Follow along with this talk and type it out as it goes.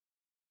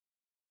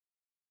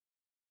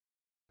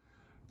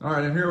All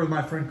right, I'm here with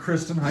my friend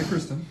Kristyn. Hi,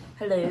 Kristyn.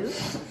 Hello.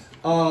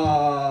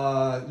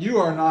 You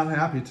are not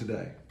happy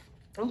today.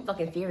 I'm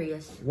fucking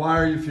furious. Why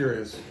are you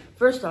furious?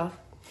 First off,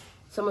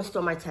 someone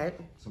stole my tent.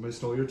 Somebody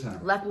stole your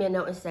tent. Left me a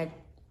note and said,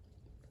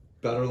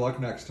 Better luck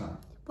next time.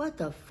 what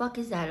the fuck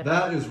is that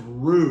about? That is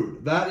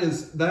rude. That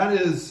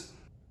is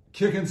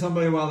kicking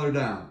somebody while they're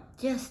down.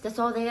 Yes, that's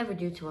all they ever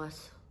do to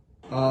us.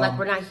 Like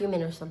we're not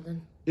human or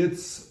something.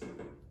 It's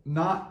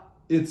not,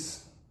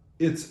 it's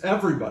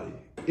everybody.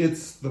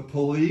 It's the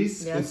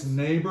police, Yes. it's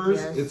neighbors,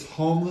 Yes. it's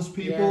homeless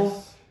people,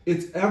 Yes.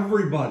 it's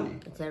everybody.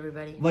 It's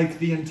everybody. Like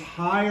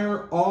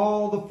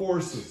all the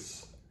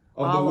forces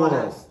of all the on world.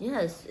 us.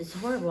 Yes, it's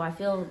horrible. I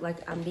feel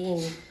like I'm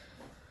being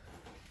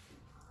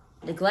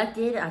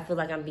neglected. I feel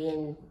like I'm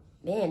being,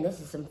 man, this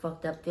is some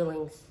fucked up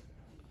feelings.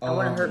 I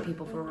want to hurt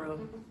people for real,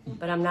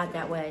 but I'm not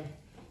that way.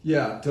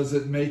 Yeah, does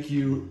it make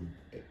you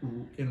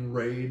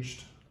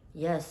enraged?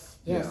 Yes.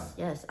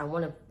 I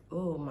want to,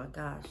 oh my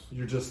gosh.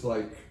 You're just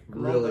like,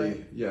 I'm over really,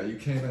 it. yeah, you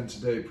came in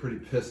today pretty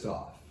pissed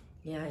off.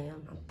 Yeah, I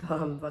am.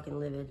 I'm fucking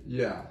livid.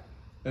 Yeah.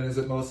 And is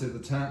it mostly the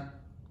tent?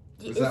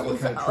 Is It's, that what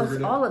kind of triggered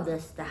it's it? all of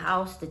this. The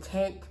house, the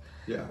tent.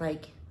 Yeah.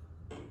 Like,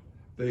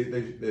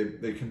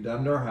 They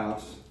condemned our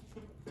house.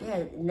 yeah,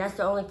 and that's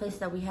the only place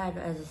that we had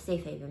as a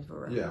safe haven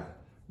for real. Yeah.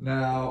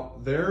 Now,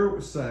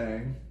 they're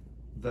saying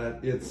that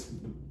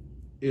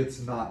it's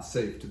not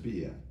safe to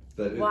be in.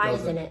 That Why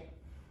doesn't- isn't it?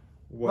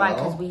 Well, Why?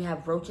 Because we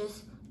have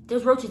roaches?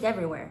 There's roaches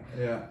everywhere.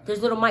 Yeah.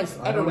 There's little mice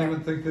I everywhere. don't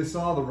even think they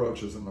saw the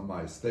roaches and the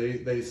mice.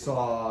 They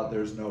saw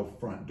there's no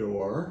front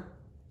door.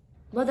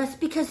 Well, that's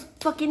because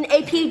fucking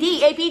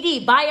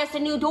APD, buy us a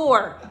new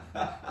door.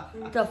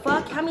 The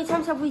fuck? How many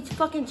times have we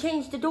fucking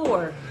changed the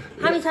door?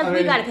 How many times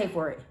we gotta pay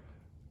for it?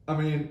 I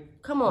mean,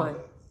 Come on.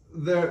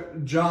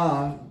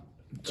 John,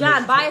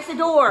 Buy us a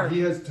door. he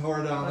has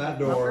tore down that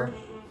door.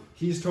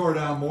 He's tore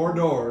down more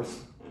doors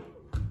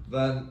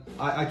than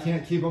I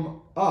can't keep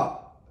them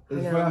up as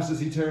I know. fast as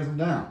he tears them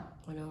down.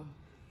 I know.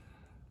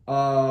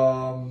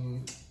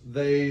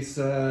 They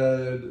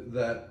said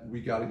that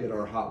we got to get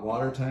our hot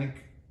water tank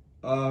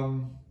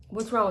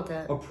What's wrong with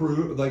that?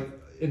 approved, like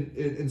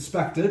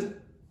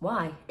inspected.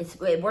 Why?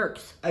 It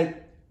works.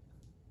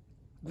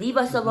 Leave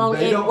us alone.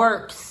 They It don't-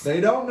 works. They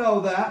don't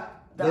know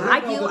that. They don't I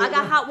know do. that I it got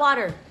works. hot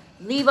water.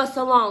 Leave us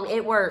alone.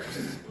 It works.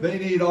 They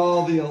need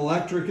all the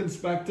electric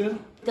inspected.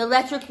 The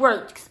electric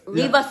works.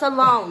 Leave Yeah. us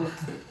alone.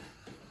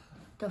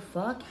 The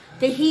fuck?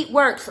 The heat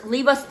works.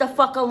 Leave us the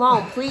fuck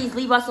alone. Please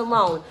leave us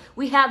alone.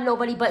 We have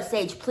nobody but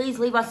Sage. Please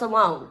leave us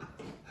alone.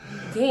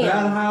 Damn.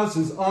 That house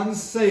is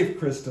unsafe,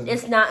 Kristyn.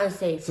 It's not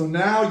unsafe. So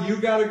now you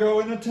got to go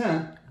in a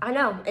tent. I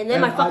know. And then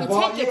And my fucking I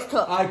bought tent you- gets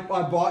took. I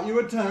bought you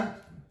a tent,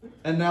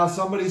 and now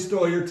somebody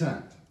stole your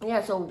tent.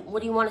 Yeah, so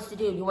what do you want us to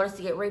do? You want us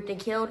to get raped and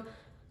killed?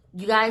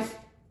 You guys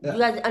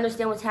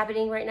understand what's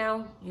happening right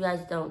now? You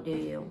guys don't, do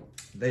you?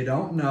 They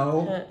don't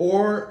know,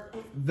 or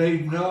they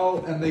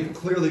know and they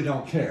clearly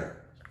don't care.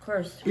 Of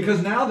course.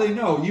 Because now they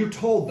know. You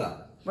told them.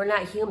 We're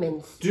not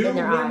humans Do in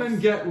their women eyes.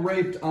 get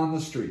raped on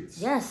the streets?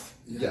 Yes.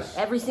 Yes.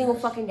 Every single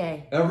fucking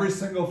day. Every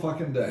single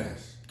fucking day.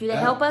 Do they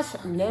help us?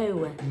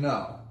 No.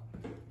 No.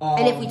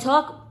 And if we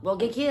talk, we'll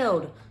get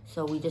killed.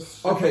 So we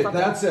just shut Okay, the fuck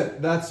up. that's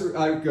it. That's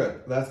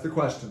good. That's the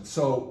question.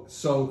 So,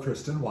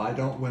 Kristyn, why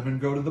don't women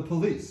go to the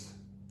police?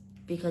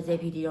 Because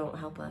APD don't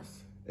help us.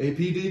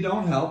 APD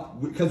don't help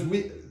because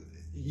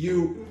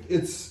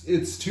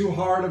it's too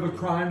hard of a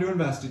crime to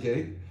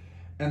investigate,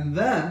 and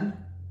then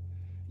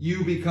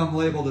you become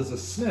labeled as a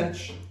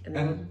snitch,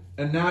 and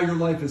now your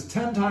life is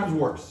 10 times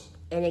worse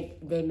And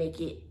they make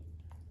it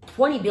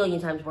 20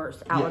 billion times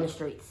worse out Yeah. on the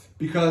streets.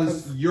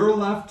 because you're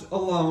left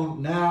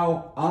alone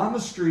now on the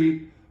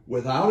street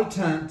without a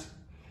tent,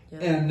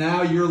 Yep. and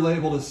now you're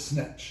labeled a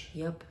snitch.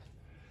 Yep.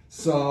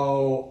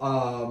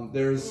 So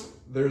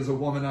there's a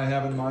woman I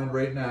have in mind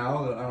right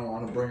now that I don't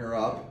want to bring her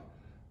up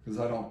because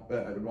I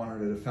want her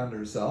to defend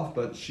herself,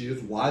 but she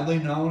is widely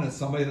known as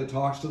somebody that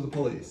talks to the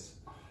police,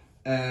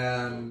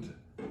 and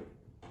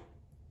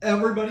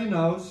everybody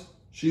knows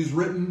she's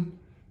written.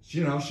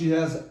 You know, she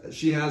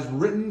has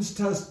written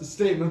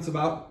statements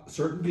about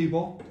certain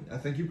people. I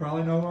think you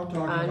probably know what I'm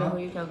talking I know about.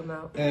 who you're talking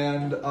about.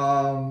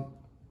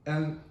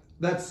 And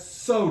that's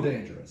so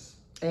dangerous.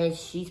 And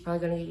she's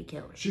probably going to get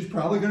killed. She's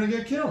probably going to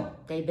get killed.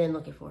 They've been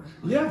looking for her.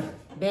 Yeah.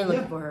 Been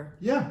looking for her.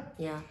 Yeah.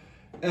 Yeah.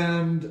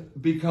 And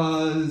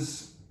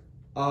because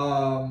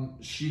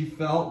she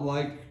felt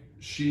like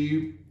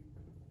she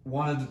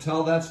wanted to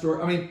tell that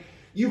story. I mean,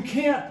 you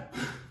can't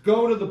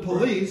go to the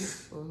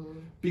police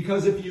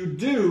because if you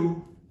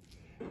do,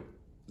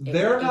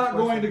 they're not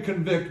going to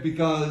convict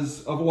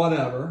because of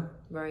whatever.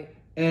 Right.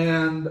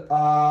 And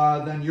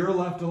then you're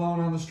left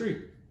alone on the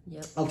street.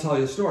 Yep. I'll tell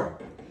you a story.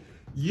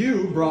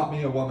 You brought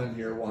me a woman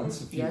here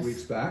once a few Yes.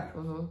 weeks back.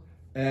 Mm-hmm.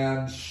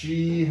 And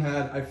she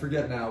had, I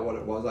forget now what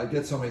it was. I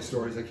get so many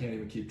stories I can't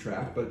even keep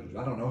track. But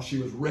I don't know, she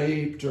was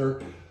raped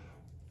or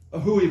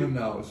who even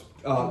knows?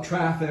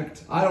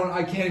 Trafficked.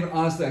 I can't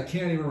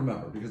even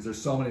remember because there's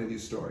so many of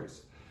these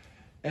stories.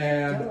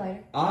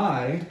 And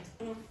I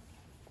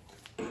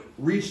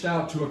reached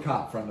out to a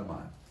cop friend of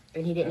mine.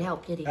 And he didn't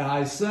help, did he? And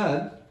I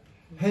said,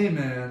 hey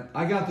man,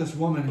 I got this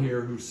woman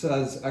here who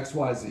says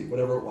XYZ,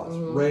 whatever it was,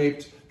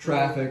 raped,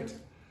 trafficked,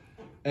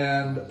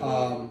 and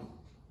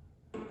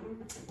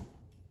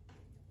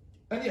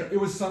it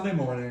was Sunday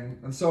morning,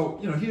 and so,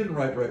 he didn't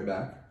write right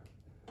back.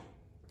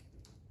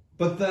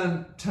 But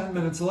then 10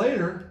 minutes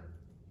later,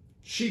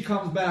 she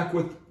comes back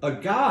with a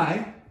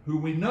guy who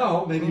we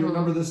know, maybe you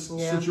remember this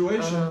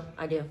situation.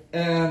 I do.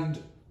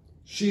 And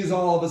she's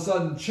all of a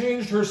sudden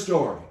changed her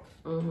story.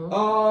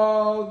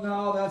 Oh,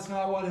 no, that's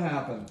not what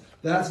happened.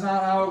 That's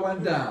not how it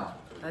went down.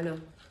 I know.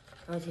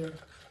 I was here.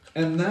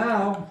 And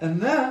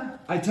then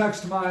I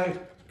text my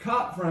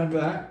cop friend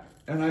back,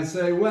 and I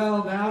say,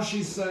 well, now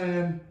she's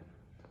saying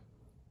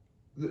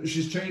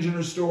she's changing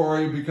her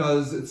story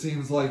because it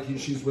seems like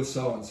she's with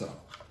so-and-so.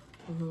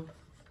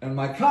 And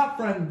my cop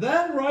friend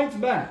then writes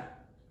back,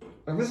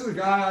 and this is a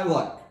guy I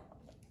like.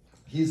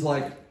 He's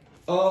like,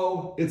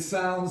 oh, it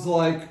sounds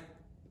like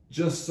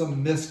just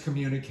some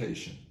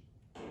miscommunication.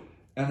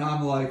 And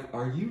I'm like,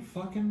 are you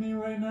fucking me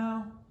right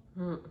now?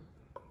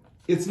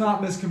 It's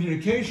not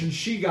miscommunication.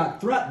 She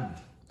got threatened.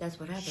 That's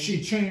what happened.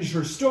 She changed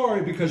her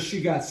story because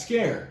she got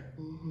scared.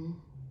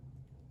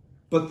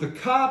 But the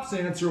cop's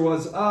answer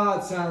was, it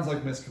sounds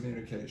like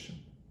miscommunication.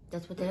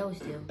 That's what they always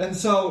do. And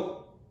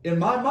so, in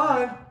my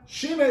mind,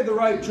 she made the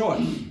right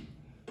choice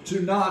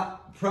to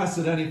not press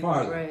it any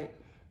farther. Right.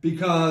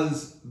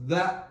 Because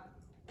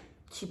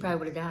she probably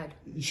would have died.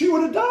 She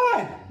would have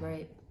died.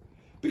 Right.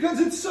 Because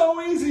it's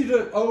so easy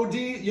to OD,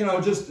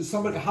 just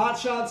somebody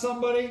hotshot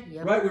somebody.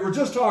 Yep. Right? We were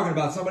just talking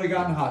about somebody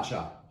gotten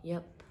hotshot.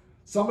 Yep.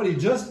 Somebody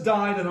just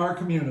died in our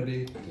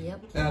community.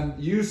 Yep. And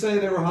you say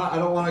they were hot.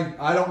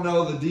 I don't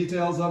know the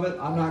details of it.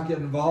 I'm not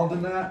getting involved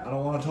in that. I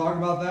don't want to talk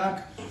about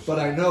that. But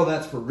I know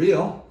that's for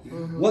real.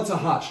 What's a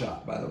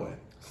hotshot, by the way?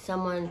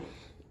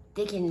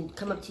 They can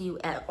come up to you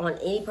on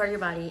any part of your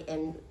body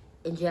and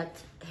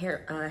inject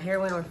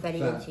heroin or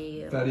fetty into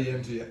you. Fetty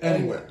into you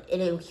anywhere.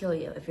 And it will kill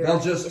you if you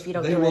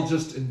don't. They will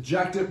just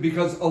inject it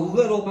because a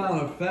little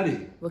amount of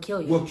fetty will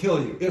kill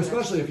you.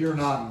 Especially if you're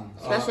not.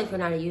 Especially if you're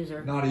not a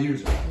user. Not a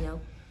user.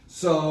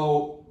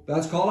 So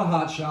that's called a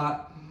hot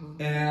shot,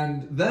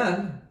 and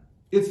then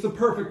it's the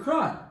perfect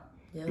crime.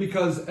 Yep.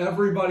 Because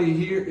everybody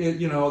here,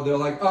 they're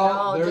like,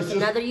 there's just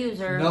another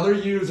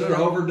user.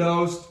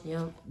 Overdosed.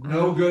 Yep.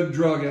 No good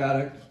drug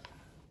addict.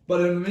 But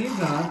in the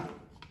meantime,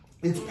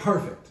 it's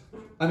perfect.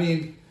 I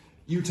mean,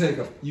 you got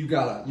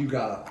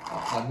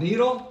a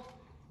needle.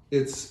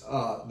 It's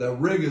the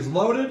rig is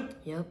loaded.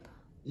 Yep.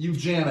 You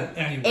jam it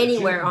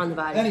anywhere on the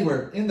body.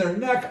 Anywhere in their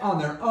neck, on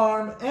their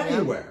arm,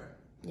 anywhere.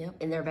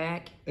 Yep. In their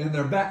back. And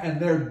they're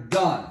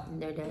done.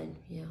 And they're dead.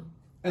 Yeah.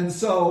 And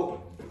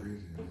so,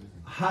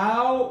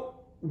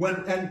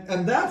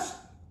 and that's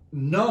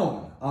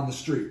known on the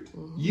street.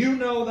 You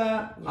know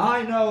that. Yeah.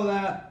 I know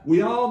that.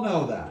 We all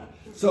know that.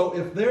 So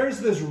if there's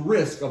this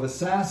risk of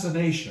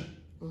assassination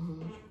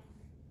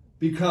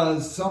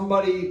because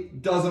somebody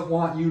doesn't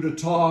want you to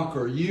talk,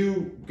 or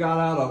you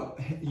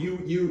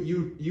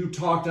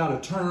talked out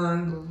of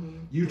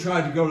turn, you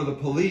tried to go to the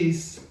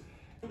police,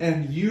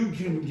 and you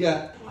can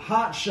get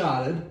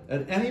hot-shotted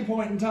at any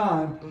point in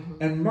time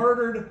and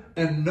murdered,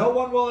 and no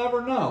one will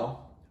ever know.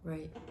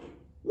 Right.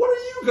 What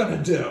are you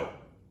gonna do?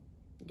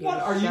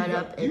 What are you gonna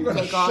up and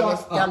take all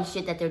this dumb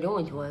shit that they're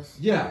doing to us?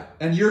 Yeah,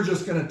 and you're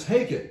just gonna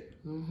take it.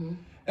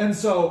 And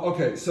so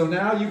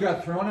now you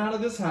got thrown out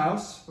of this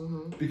house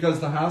because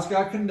the house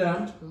got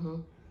condemned.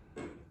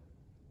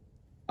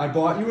 I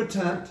bought you a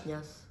tent.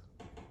 Yes.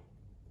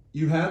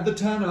 You had the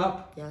tent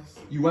up. Yes.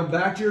 You went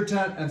back to your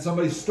tent, and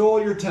somebody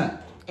stole your tent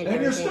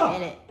and your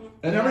stuff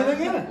and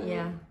everything in it.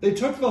 Yeah. They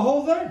took the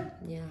whole thing.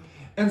 Yeah.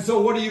 And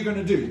so what are you going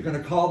to do? You're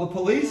going to call the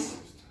police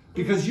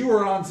because you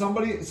were on some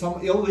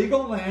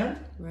illegal land.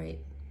 Right.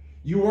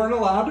 You weren't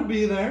allowed to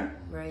be there.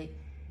 Right.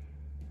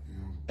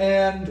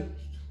 And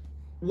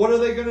what are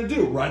they going to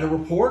do? Write a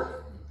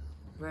report?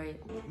 Right.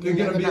 They're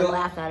going to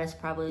laugh at us,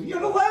 probably. You're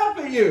going to laugh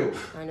at you.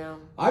 I know.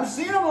 I've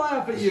seen them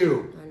laugh at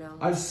you. I know.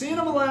 I've seen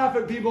them laugh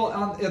at people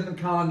in the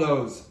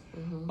condos,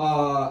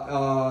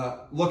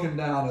 looking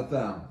down at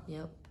them.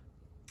 Yep.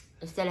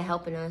 Instead of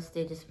helping us,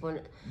 they just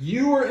want.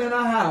 You were in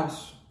a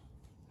house.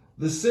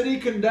 The city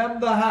condemned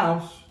the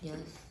house. Yes.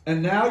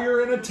 And now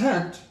you're in a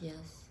tent. Yes.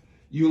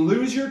 You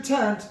lose your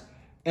tent,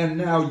 and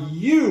now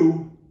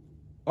you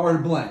are to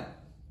blame.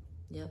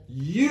 Yep.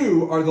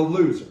 You are the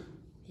loser.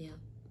 Yep.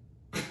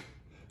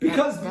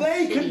 Because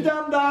they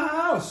condemned our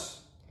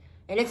house.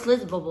 And it's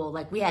livable.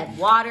 Like, we had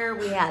water,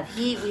 we have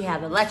heat, we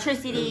have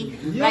electricity.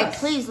 Yes. Like,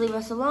 please leave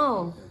us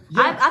alone.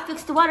 Yes. I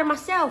fixed the water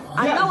myself.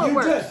 I know it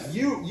works. Did.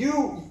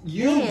 You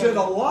did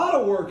a lot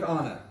of work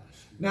on it.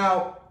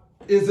 Now,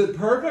 is it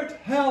perfect?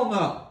 Hell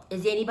no.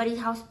 Is anybody's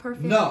house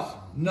perfect?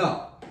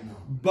 No.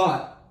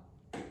 But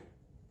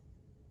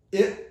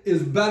it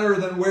is better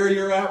than where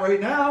you're at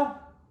right now.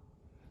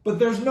 But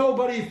there's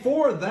nobody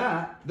for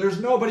that. There's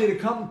nobody to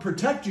come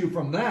protect you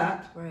from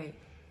that. Right.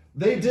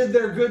 They did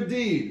their good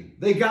deed.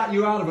 They got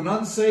you out of an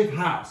unsafe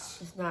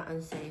house. It's not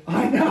unsafe.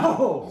 I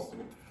know.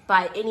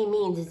 by any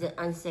means is it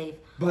unsafe.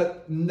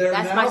 But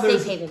that's my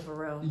safe haven for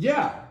real.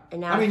 Yeah.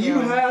 And now I mean,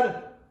 you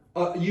had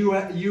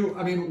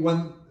I mean,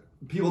 when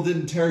people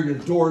didn't tear your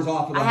doors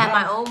off of the house. I had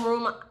my own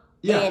room.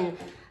 Yeah. And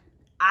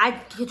I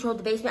controlled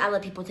the basement. I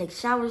let people take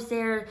showers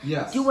there.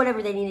 Yes. Do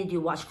whatever they need to do.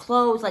 Wash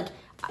clothes. Like,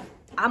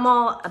 I'm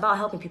all about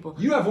helping people.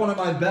 You have one of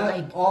my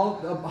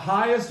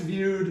highest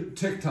viewed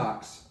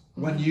TikToks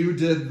when you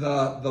did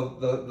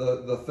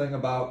the thing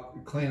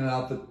about cleaning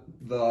out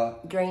the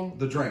drain.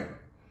 The drain.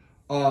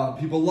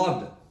 People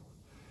loved it.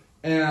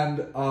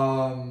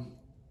 And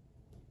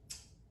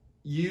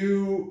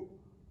you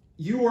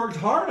worked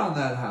hard on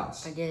that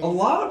house. I did. A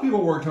lot of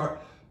people worked hard.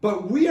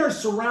 But we are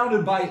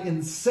surrounded by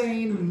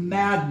insane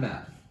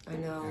madmen. I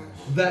know.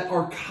 That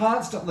are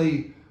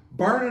constantly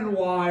burning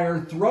wire,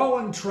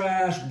 throwing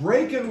trash,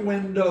 breaking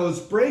windows,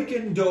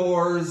 breaking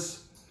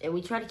doors. And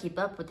we try to keep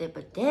up with it,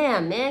 but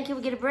damn, man, can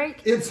we get a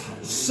break? It's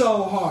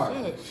so hard.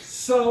 Shit.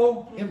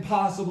 So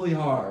impossibly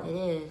hard. It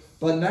is.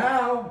 But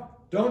now,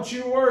 don't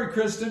you worry,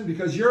 Kristyn,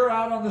 because you're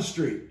out on the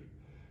street.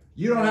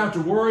 You don't have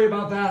to worry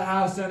about that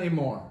house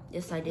anymore.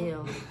 Yes, I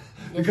do.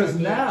 Because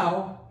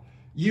now,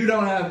 you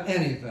don't have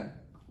anything.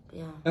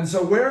 Yeah. And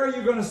so where are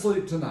you going to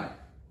sleep tonight?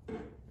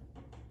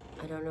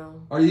 I don't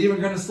know. Are you even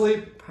going to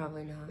sleep?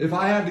 Probably not. If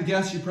I had to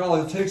guess, you'd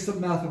probably take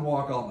some meth and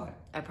walk all night.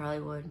 I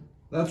probably would.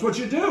 That's what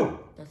you do.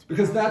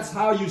 Because that's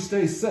how you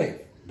stay safe.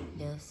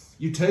 Yes.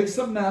 You take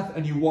some meth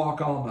and you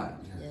walk all night.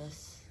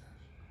 Yes.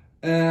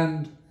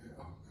 And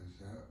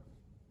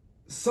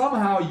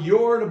somehow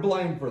you're to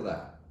blame for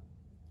that.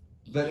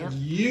 That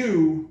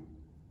you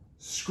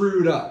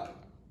screwed up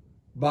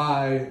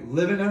by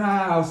living in a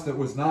house that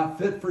was not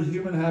fit for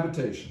human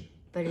habitation.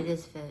 But it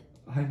is fit.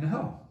 I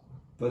know.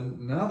 But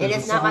now it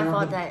is not my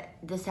fault that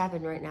this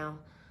happened right now.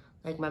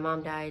 Like, my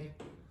mom died,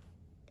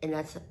 and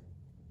my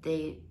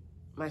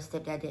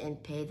stepdad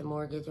didn't pay the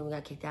mortgage, and we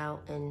got kicked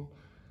out, and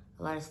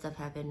a lot of stuff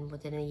happened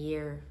within a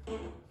year.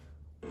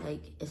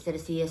 Like, instead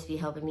of CSV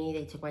helping me,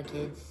 they took my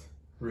kids.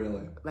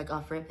 Really? Like,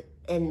 off rip.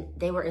 And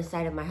they were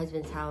inside of my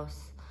husband's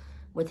house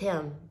with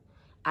him.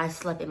 I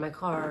slept in my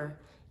car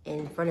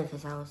in front of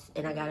his house,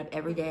 and I got up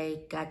every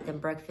day, got them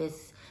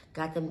breakfast,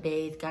 got them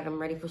bathed, got them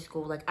ready for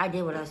school. Like, I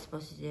did what I was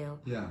supposed to do.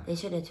 Yeah. They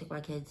shouldn't have took my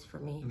kids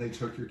from me. And they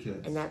took your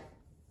kids. And that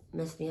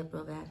messed me up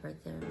real bad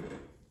right there.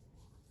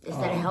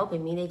 Instead of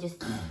helping me,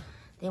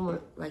 they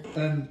weren't like...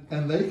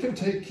 And they can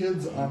take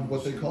kids on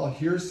what they call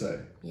hearsay.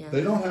 Yeah.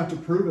 They don't have to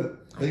prove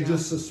it. They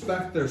just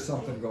suspect there's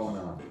something going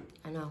on.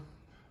 I know.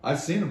 I've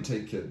seen them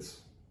take kids.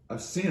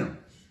 I've seen them.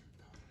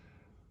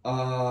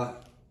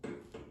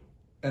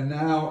 And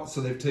now,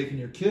 so they've taken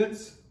your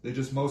kids. They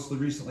just mostly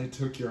recently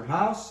took your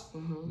house.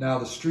 Mm-hmm. Now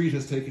the street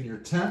has taken your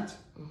tent.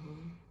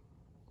 Mm-hmm.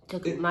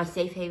 Took my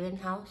safe haven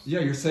house. Yeah,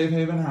 your safe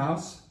haven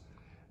house.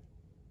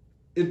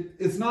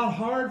 It's not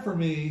hard for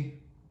me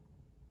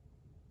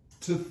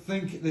to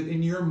think that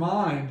in your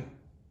mind,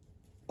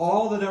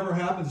 all that ever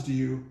happens to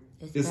you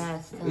is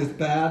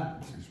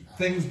bad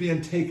things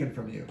being taken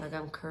from you. Like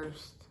I'm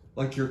cursed.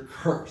 Like you're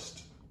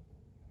cursed.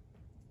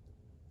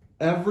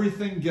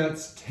 Everything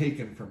gets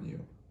taken from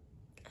you.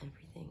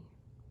 Everything.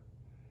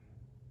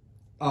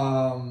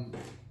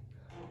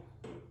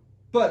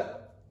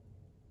 But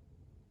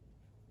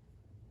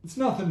it's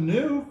nothing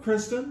new,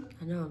 Kristyn.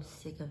 I know, I'm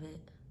sick of it.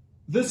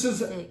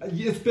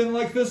 It's been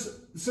like this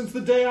since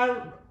the day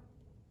I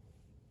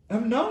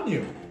have known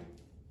you.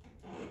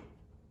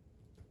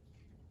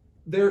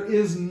 There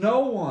is no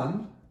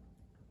one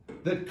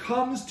that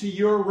comes to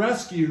your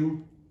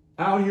rescue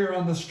out here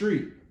on the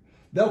street.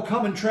 They'll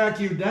come and track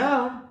you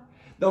down.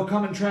 They'll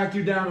come and track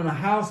you down in a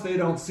house they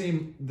don't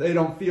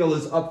feel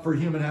is up for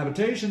human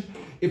habitation.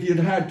 If you'd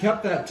had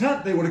kept that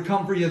tent, they would have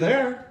come for you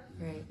there.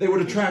 Right. They would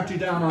have tracked you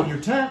down on your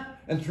tent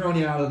and thrown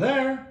you out of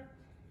there.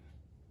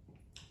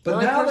 But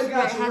the now only they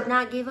got person that has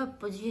not gave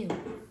up was you.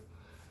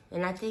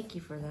 And I thank you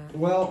for that.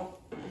 Well,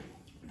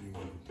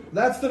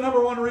 that's the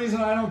number one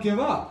reason I don't give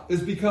up, is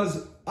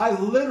because I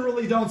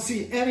literally don't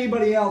see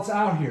anybody else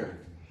out here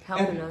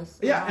helping us.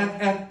 Yeah,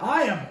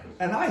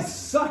 and I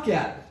suck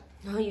at it.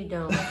 No, you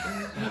don't.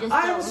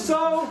 I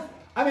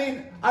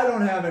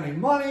don't have any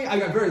money. I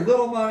got very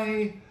little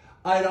money.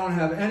 I don't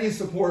have any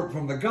support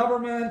from the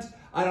government.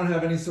 I don't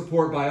have any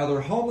support by other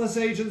homeless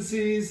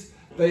agencies.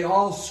 They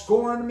all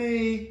scorn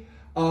me.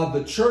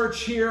 The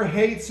church here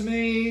hates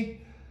me.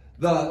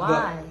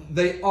 Why?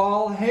 They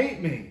all hate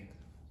me.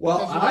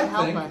 Well, I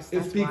think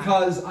it's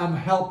because I'm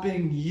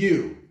helping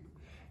you.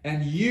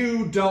 And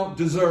you don't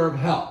deserve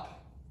help.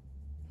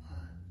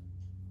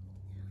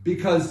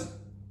 Because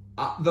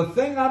the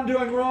thing I'm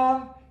doing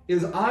wrong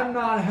is I'm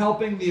not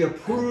helping the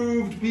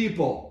approved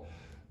people.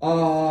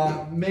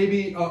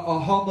 Maybe a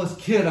homeless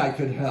kid I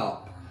could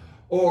help.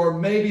 Or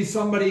maybe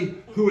somebody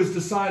who has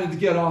decided to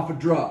get off of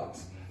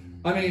drugs.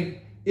 I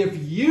mean, if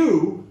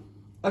you...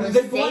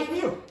 they blame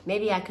you.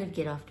 Maybe I could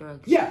get off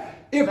drugs. Yeah.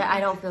 But I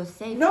don't feel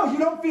safe. No, you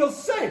don't feel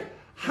safe.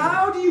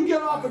 How do you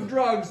get off of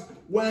drugs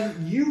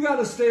when you got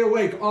to stay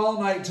awake all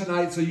night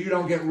tonight so you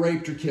don't get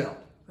raped or killed?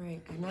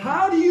 Right. I know.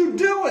 How do you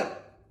do it?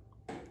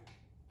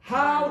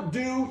 How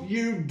do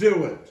you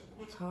do it?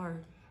 It's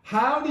hard.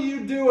 How do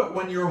you do it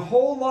when your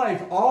whole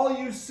life, all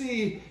you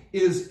see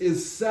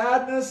is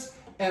sadness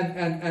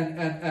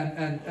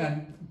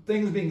and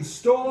things being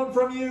stolen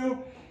from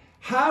you?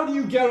 How do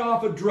you get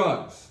off of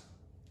drugs?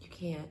 You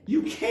can't.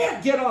 You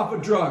can't get off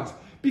of drugs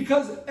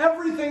because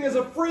everything is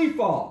a free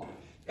fall.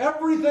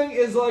 Everything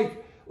is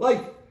like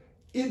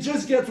it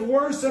just gets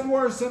worse and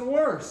worse and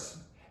worse.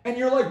 And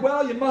you're like,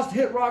 well, you must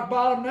hit rock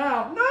bottom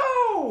now.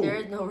 No! There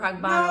is no rock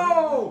bottom.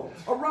 No!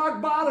 A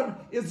rock bottom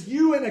is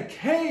you in a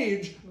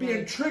cage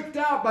being tricked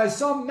out by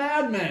some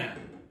madman.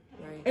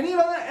 Right. And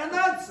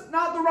that's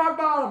not the rock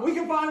bottom. We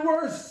can find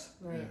worse.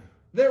 Right.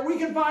 We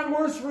can find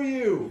worse for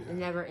you. It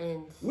never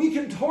ends. We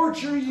can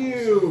torture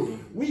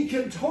you. We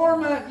can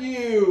torment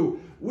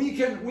you. We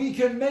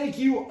can make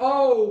you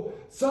owe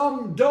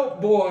some dope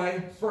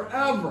boy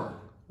forever.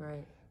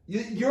 Right.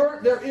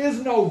 There is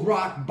no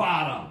rock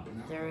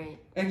bottom. There ain't.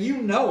 And you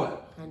know it.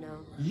 I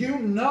know. You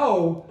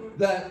know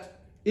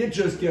that it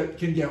just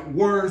can get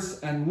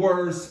worse and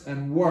worse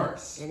and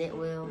worse. And it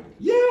will.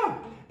 Yeah.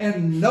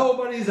 And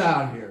nobody's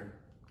out here.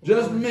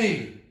 Just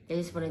me. They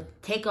just want to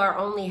take our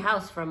only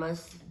house from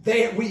us.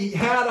 We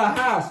had a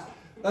house.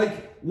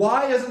 Like,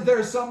 why isn't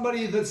there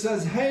somebody that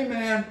says, hey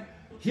man,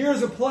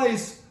 here's a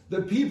place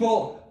that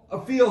people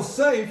feel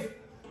safe.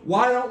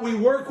 Why don't we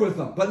work with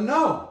them? But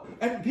no.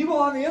 And people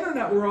on the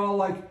internet were all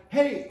like,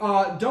 hey,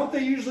 don't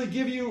they usually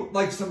give you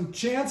like some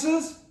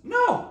chances?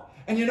 No.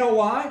 And you know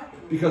why?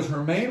 Because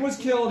Hermaine was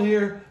killed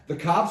here. The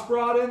cops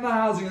brought in the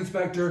housing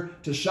inspector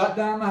to shut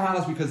down the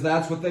house because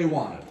that's what they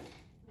wanted.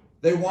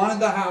 They wanted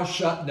the house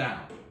shut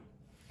down.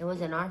 It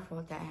wasn't our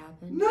fault that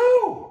happened.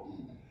 No.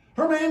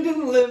 Hermaine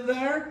didn't live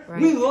there.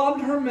 Right. We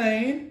loved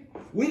Hermaine.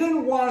 We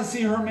didn't want to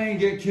see Hermaine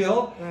get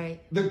killed. Right.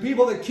 The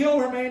people that killed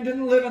Hermaine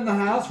didn't live in the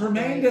house.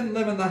 Hermaine didn't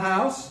live in the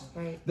house.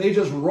 Right. They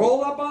just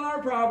rolled up on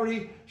our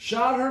property,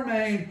 shot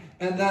Hermaine,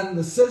 and then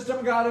the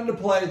system got into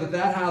play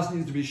that house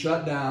needs to be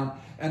shut down.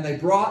 And they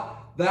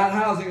brought that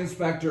housing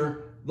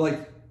inspector,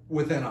 like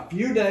within a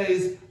few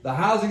days, the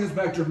housing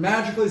inspector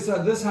magically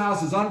said, this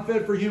house is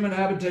unfit for human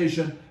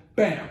habitation.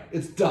 Bam,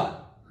 it's done.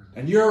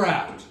 And you're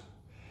out.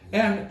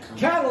 And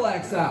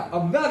Cadillac's out,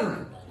 a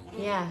veteran.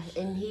 Yeah,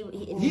 and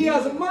he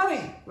has money.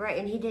 Right,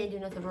 and he didn't do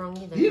nothing wrong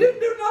either. He didn't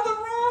do nothing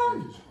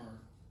wrong.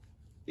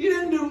 He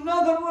didn't do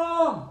nothing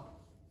wrong.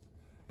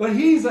 But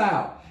he's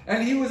out.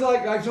 And he was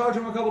like, I talked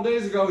to him a couple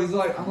days ago. He's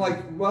like, I'm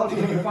like, well, can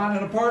you find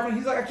an apartment?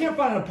 He's like, I can't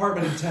find an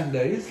apartment in 10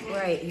 days.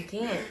 Right, you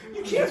can't.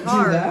 You can't It's do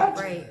hard. that.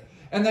 Right.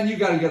 And then you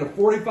got to get a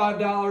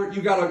 $45.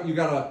 You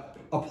got to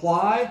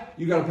apply.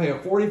 You got to pay a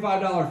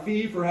 $45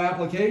 fee for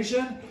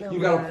application. Oh, you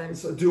got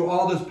to do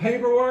all this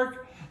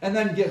paperwork and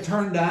then get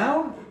turned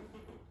down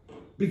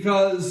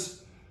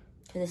because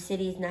the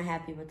city is not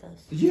happy with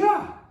us.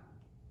 Yeah.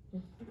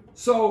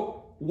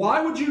 So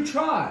why would you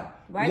try?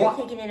 Why are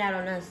they taking it out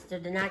on us? They're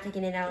not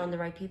taking it out on the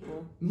right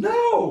people.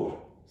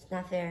 No. It's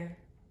not fair.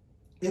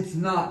 It's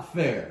not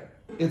fair.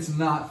 It's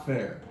not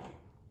fair.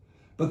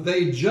 But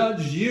they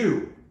judge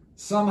you.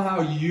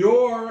 Somehow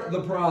you're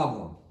the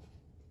problem.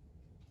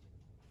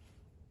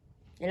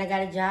 And I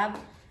got a job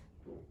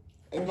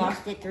and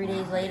lost it 3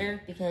 days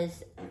later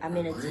because I'm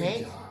in a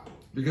tent.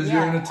 Because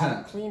you're in a tent.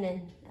 I'm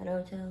cleaning at a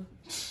hotel.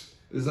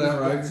 Is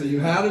that right? So you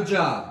had a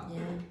job.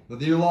 Yeah.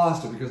 But you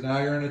lost it because now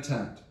you're in a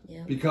tent.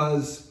 Yeah.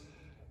 Because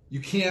you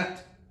can't.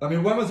 I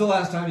mean, when was the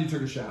last time you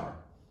took a shower?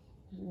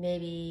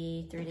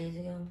 Maybe 3 days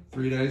ago.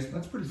 3 days?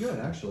 That's pretty good,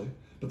 actually.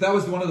 But that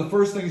was one of the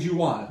first things you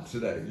wanted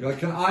today. You're like,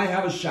 can I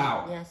have a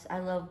shower? Yes, I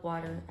love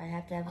water. I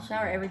have to have a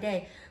shower every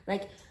day.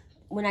 Like,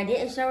 when I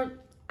didn't shower,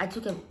 I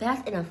took a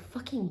bath in a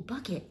fucking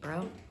bucket,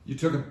 bro. You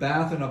took a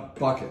bath in a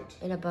bucket.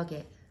 In a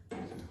bucket.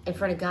 In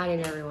front of God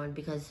and everyone,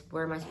 because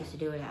where am I supposed to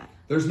do it at?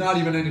 There's not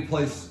even any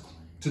place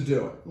to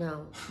do it.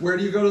 No. Where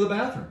do you go to the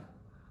bathroom?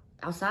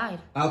 Outside.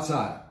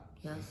 Outside.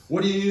 Yes.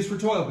 What do you use for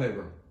toilet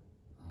paper?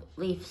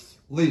 Leaves.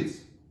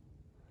 Leaves.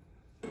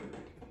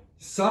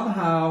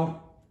 Somehow,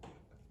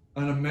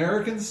 an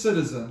American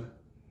citizen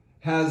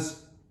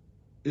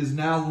is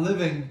now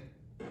living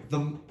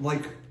the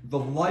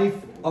life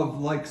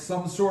of like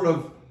some sort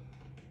of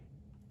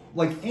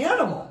like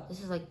animal.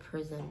 This is like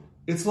prison.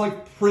 It's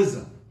like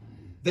prison.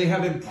 They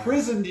have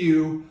imprisoned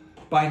you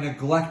by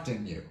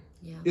neglecting you.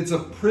 Yeah. It's a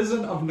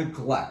prison of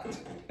neglect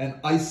and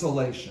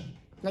isolation.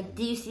 Like,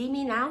 do you see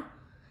me now?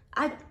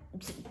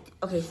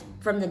 Okay,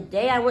 from the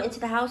day I went into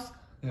the house,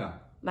 Yeah.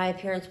 my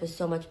appearance was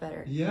so much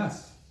better.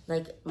 Yes.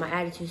 Like, my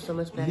attitude was so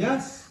much better.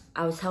 Yes.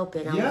 I was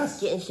helping. I Yes.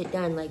 was getting shit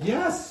done. Like,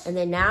 Yes. And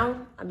then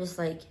now, I'm just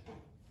like,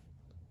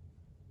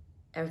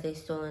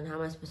 everything's stolen. How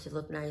am I supposed to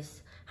look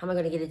nice? How am I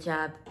going to get a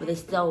job? But they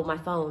stole my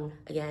phone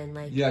again.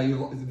 Like, Yeah,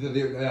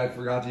 I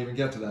forgot to even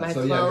get to that. My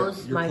So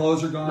clothes, your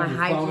clothes are gone,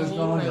 my your phone is hygiene,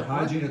 gone, your like, what?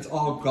 hygiene, it's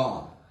all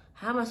gone.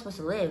 how am I supposed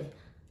to live?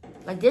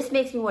 Like, this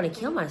makes me want to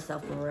kill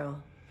myself for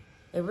real.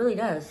 It really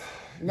does.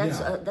 And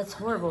that's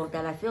horrible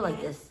that I feel like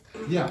this.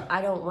 Yeah.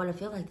 I don't want to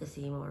feel like this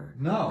anymore.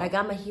 No. Like,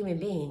 I'm a human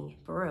being,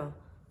 for real.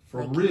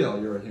 For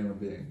real, you're a human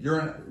being.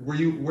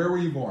 Where were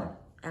you born?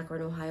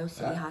 Akron, Ohio,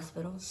 City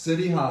Hospital.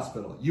 City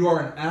Hospital. You are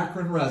an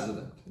Akron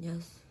resident.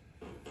 Yes.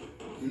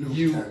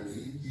 You are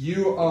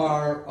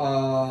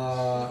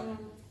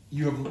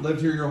you have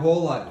lived here your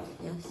whole life.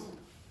 Yes.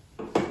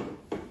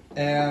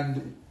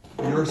 And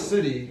your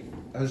city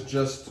has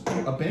just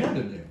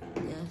abandoned you.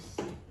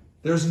 Yes.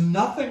 There's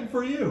nothing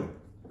for you.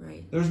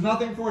 Right. There's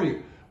nothing for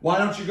you. Why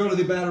don't you go to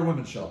the battered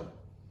women's shelter?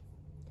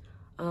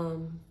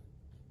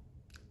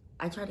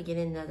 I tried to get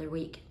in the other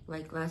week,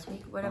 like last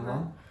week, whatever.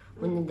 Uh-huh.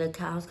 When the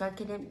house got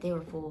kidnapped, they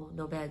were full,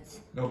 no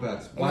beds. No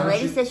beds. And the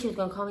lady said she was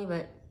gonna call me,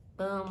 but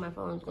boom, my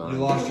phone's gone. You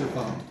lost your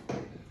phone.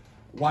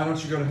 Why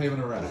don't you go to Haven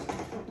Arrest?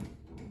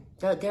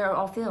 They're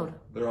all filled.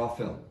 They're all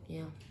filled.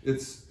 Yeah.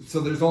 So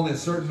there's only a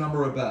certain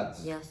number of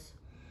beds. Yes.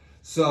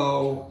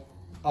 So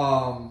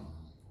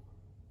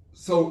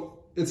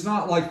it's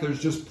not like there's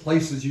just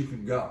places you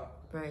can go.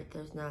 Right.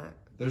 There's not.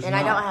 There's and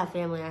not. I don't have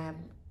family. I have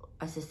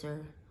a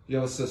sister. You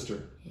have a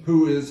sister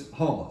who is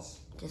homeless.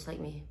 Just like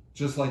me.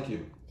 Just like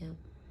you. Yeah.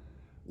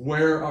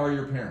 Where are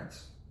your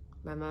parents?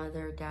 My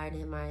mother died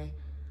and my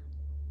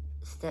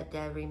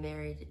stepdad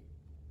remarried.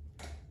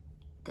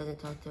 Doesn't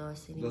talk to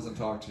us anymore. Doesn't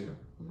talk to you.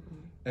 Mm-mm.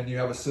 And you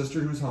have a sister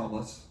who's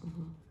homeless.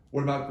 Mm-hmm.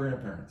 What about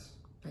grandparents?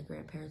 My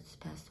grandparents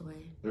passed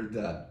away. They're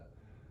dead.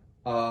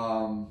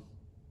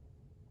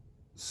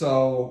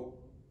 So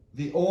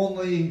the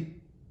only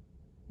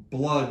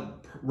blood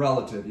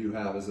relative you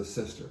have is a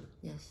sister.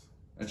 Yes.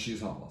 And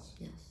she's homeless.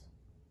 Yes.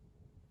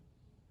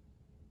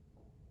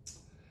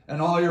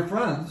 And all your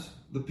friends,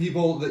 the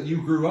people that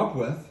you grew up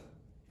with,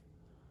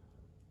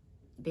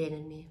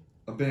 Abandoned me.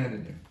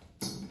 abandoned you.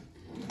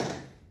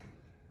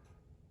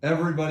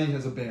 Everybody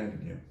has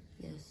abandoned you.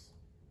 Yes.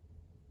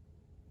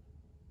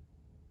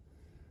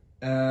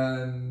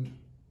 And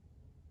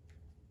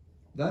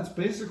that's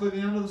basically the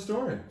end of the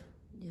story.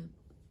 Yeah.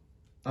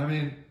 I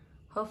mean,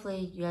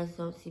 hopefully you guys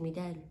don't see me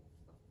dead.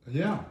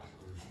 Yeah.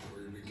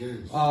 Where it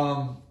begins.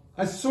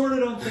 I sort of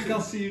don't think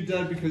I'll see you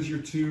dead because you're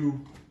too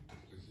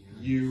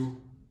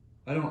you.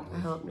 I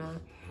hope not.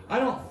 I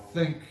don't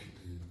think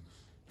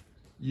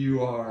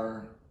you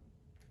are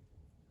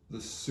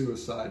the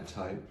suicide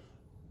type.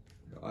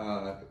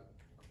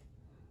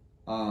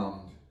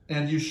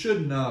 And you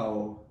should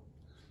know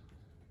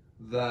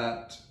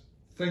that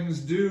things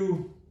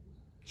do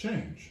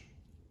change,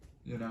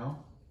 you know?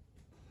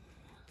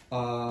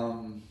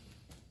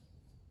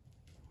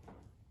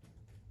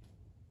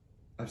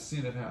 I've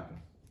seen it happen.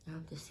 I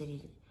hope the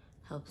city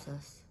helps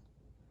us.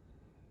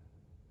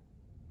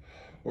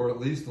 Or at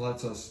least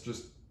lets us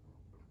just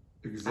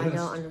exist. I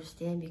don't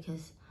understand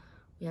because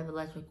we have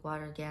electric,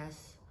 water,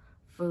 gas,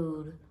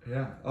 food.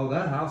 Yeah. Oh,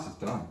 that house is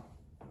done.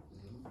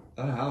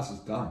 That house is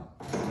done.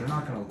 They're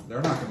not gonna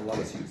let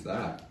us use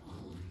that.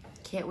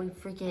 Can't we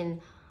freaking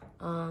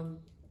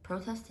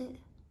protest it?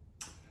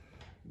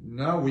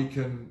 No, we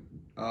can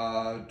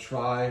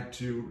try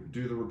to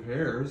do the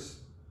repairs,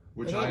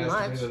 which It I ain't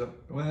estimated. much,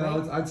 Well,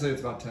 right? I'd say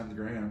it's about 10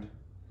 grand.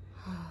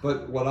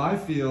 But what I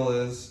feel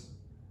is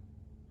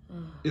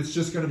it's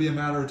just going to be a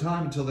matter of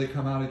time until they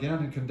come out again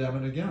and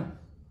condemn it again.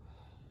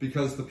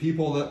 Because the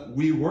people that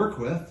we work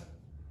with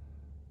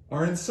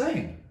are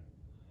insane.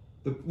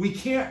 We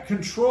can't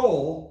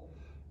control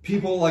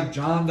people like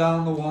John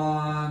Don the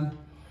Juan,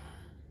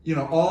 you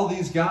know, all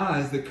these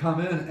guys that come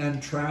in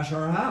and trash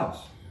our house.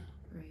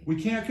 Right. We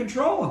can't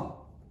control them.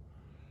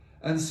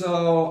 And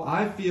so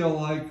I feel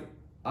like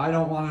I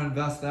don't want to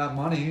invest that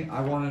money.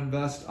 I'm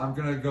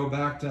going to go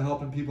back to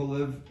helping people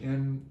live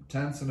in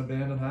tents and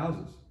abandoned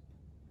houses.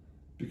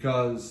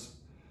 Because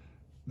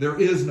there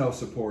is no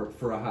support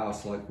for a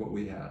house like what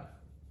we had.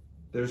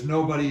 There's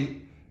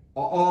nobody,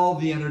 all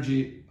the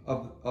energy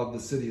of the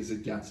city is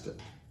against it.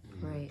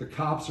 Right. The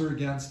cops are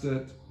against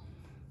it.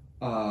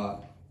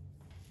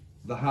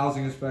 The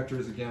housing inspector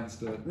is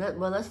against it.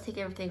 Well, let's take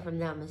everything from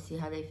them and see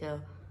how they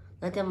feel.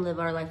 Let them live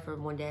our life for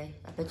one day.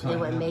 I bet you I they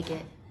wouldn't know. make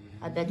it.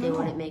 I bet they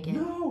wouldn't make it.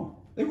 No,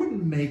 they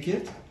wouldn't make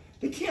it.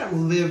 They can't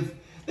live.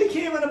 They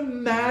can't even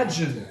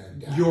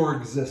imagine your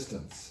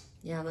existence.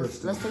 Yeah,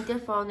 Kristyn. let's take their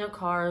phone, their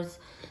cars,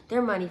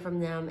 their money from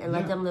them, and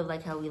let Yeah. them live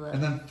like how we live.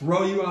 And then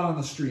throw you out on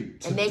the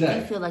street And today.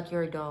 make you feel like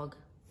you're a dog.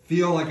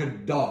 Feel like a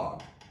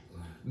dog.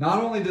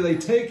 Not only do they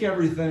take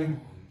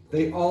everything,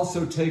 they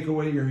also take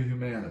away your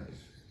humanity,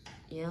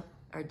 Yep.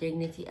 Our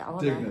dignity, all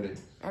dignity,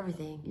 that.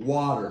 Everything.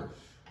 water,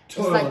 It's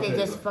toilet like they paper.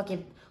 just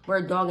fucking, we're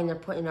a dog and they're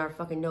putting our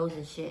fucking nose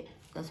and shit.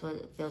 That's what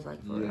it feels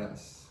like for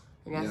us.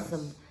 Yes.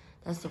 And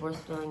that's the worst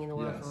feeling in the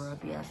world Yes. for her,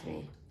 if you ask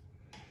me.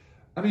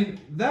 I mean,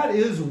 that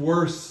is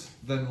worse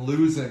than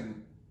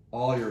losing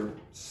all your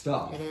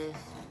stuff. It is.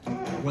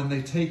 When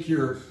they take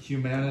your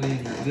humanity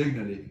and your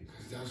dignity.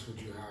 Because that's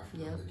what you have.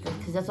 Yep.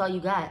 Because that's all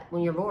you got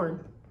when you're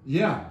born.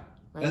 Yeah.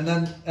 Like- And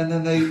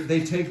then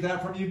they take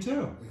that from you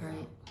too.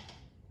 Right.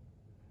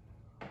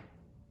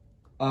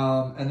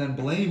 And then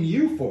blame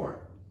you for it.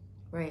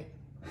 Right.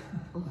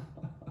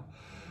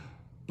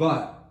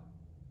 But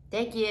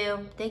Thank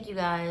you. Thank you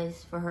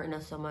guys for hurting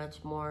us so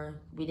much more.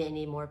 We didn't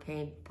need more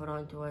pain put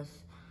onto us.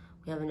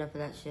 We have enough of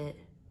that shit.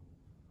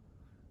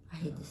 I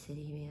hate the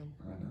city, man.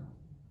 I know.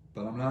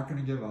 But I'm not going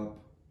to give up.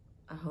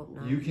 I hope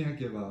not. You can't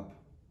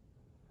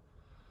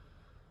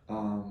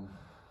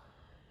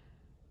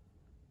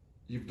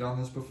you've done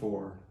this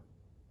before.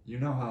 You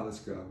know how this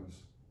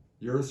goes.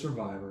 You're a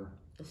survivor.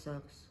 It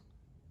sucks.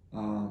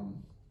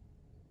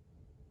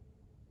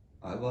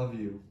 I love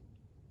you.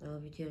 I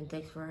love you too, and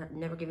thanks for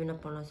never giving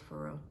up on us,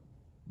 for real.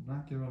 I'm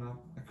not giving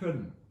up. I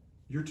couldn't.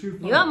 You're too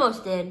fun. You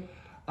almost did.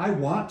 I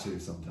want to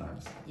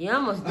sometimes. You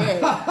almost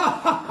did.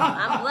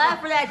 I'm glad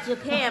for that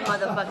Japan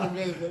motherfucking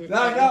visit.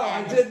 I know.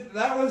 I did.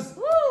 That was.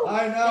 Woo!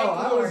 I know.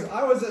 Thank Lord.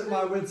 I was at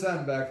my wit's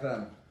end back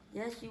then.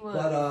 Yes, you were.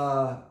 But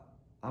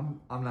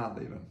I'm not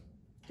leaving.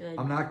 Good.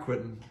 I'm not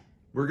quitting.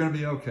 We're gonna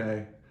be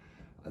okay.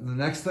 And the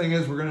next thing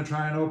is we're gonna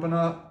try and open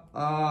up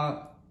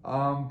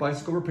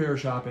bicycle repair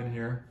shop in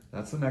here.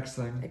 That's the next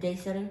thing. A day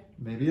center?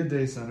 Maybe a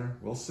day center.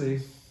 We'll see.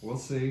 We'll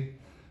see.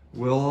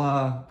 We'll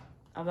I'll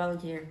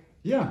volunteer.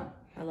 yeah.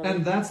 I love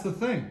And it. that's the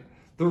thing.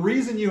 The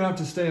reason you have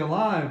to stay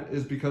alive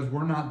is because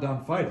we're not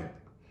done fighting.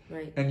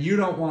 Right. And you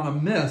don't want to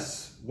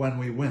miss when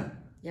we win.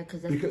 Yeah,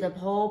 that's the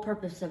whole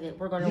purpose of it.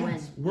 We're going to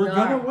win. We're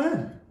going to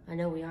win. I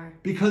know we are.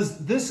 Because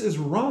this is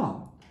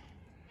wrong.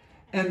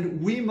 And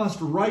we must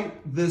right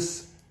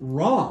this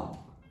wrong.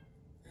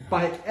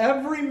 By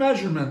every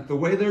measurement, the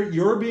way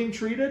you're being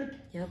treated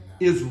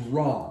is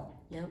wrong.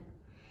 Yep.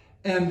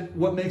 And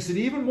what makes it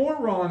even more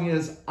wrong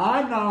is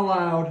I'm not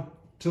allowed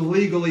to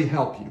legally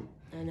help you.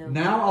 I know.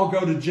 Now I'll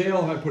go to jail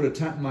if I put a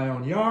tent in my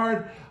own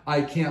yard.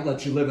 I can't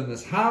let you live in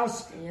this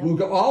house. Yep.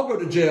 I'll go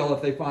to jail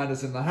if they find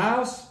us in the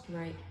house.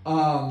 Right.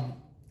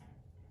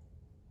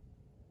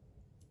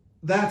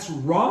 That's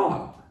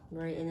wrong.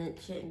 Right, and it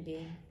shouldn't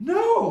be.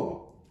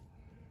 No.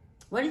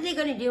 What are they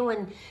going to do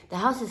when the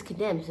house is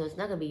condemned, so it's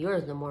not going to be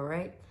yours no more,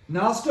 right?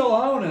 Now I'll still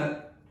own it,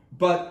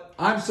 but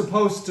I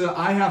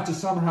have to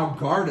somehow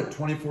guard it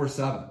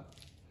 24/7.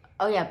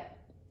 Oh, yeah.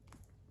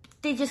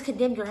 They just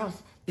condemned your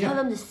house. Tell Yeah.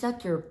 them to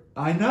suck your...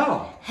 I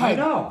know. Hey. I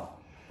know.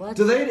 What?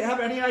 Do they have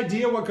any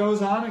idea what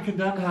goes on in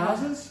condemned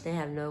houses? They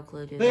have no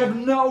clue, do They have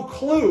no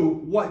clue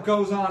what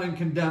goes on in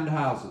condemned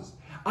houses.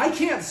 I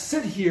can't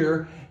sit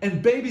here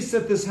and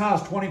babysit this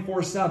house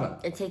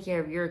 24/7. And take care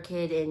of your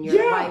kid and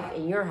your wife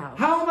in your house.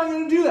 How am I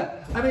going to do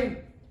that? I mean,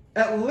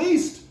 at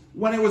least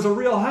when it was a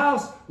real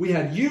house, we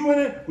had you in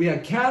it, we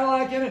had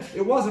Cadillac in it.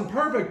 It wasn't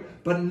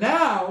perfect, but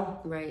now,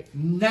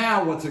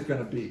 now what's it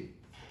going to be?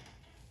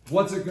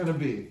 What's it going to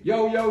be?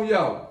 Yo, yo,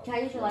 yo. Can I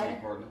use your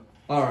lighter?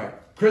 All right.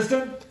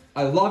 Kristyn,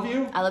 I love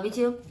you. I love you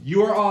too.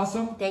 You are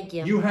awesome. Thank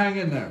you. You hang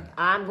in there.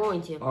 I'm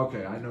going to.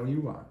 Okay, I know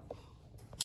you are.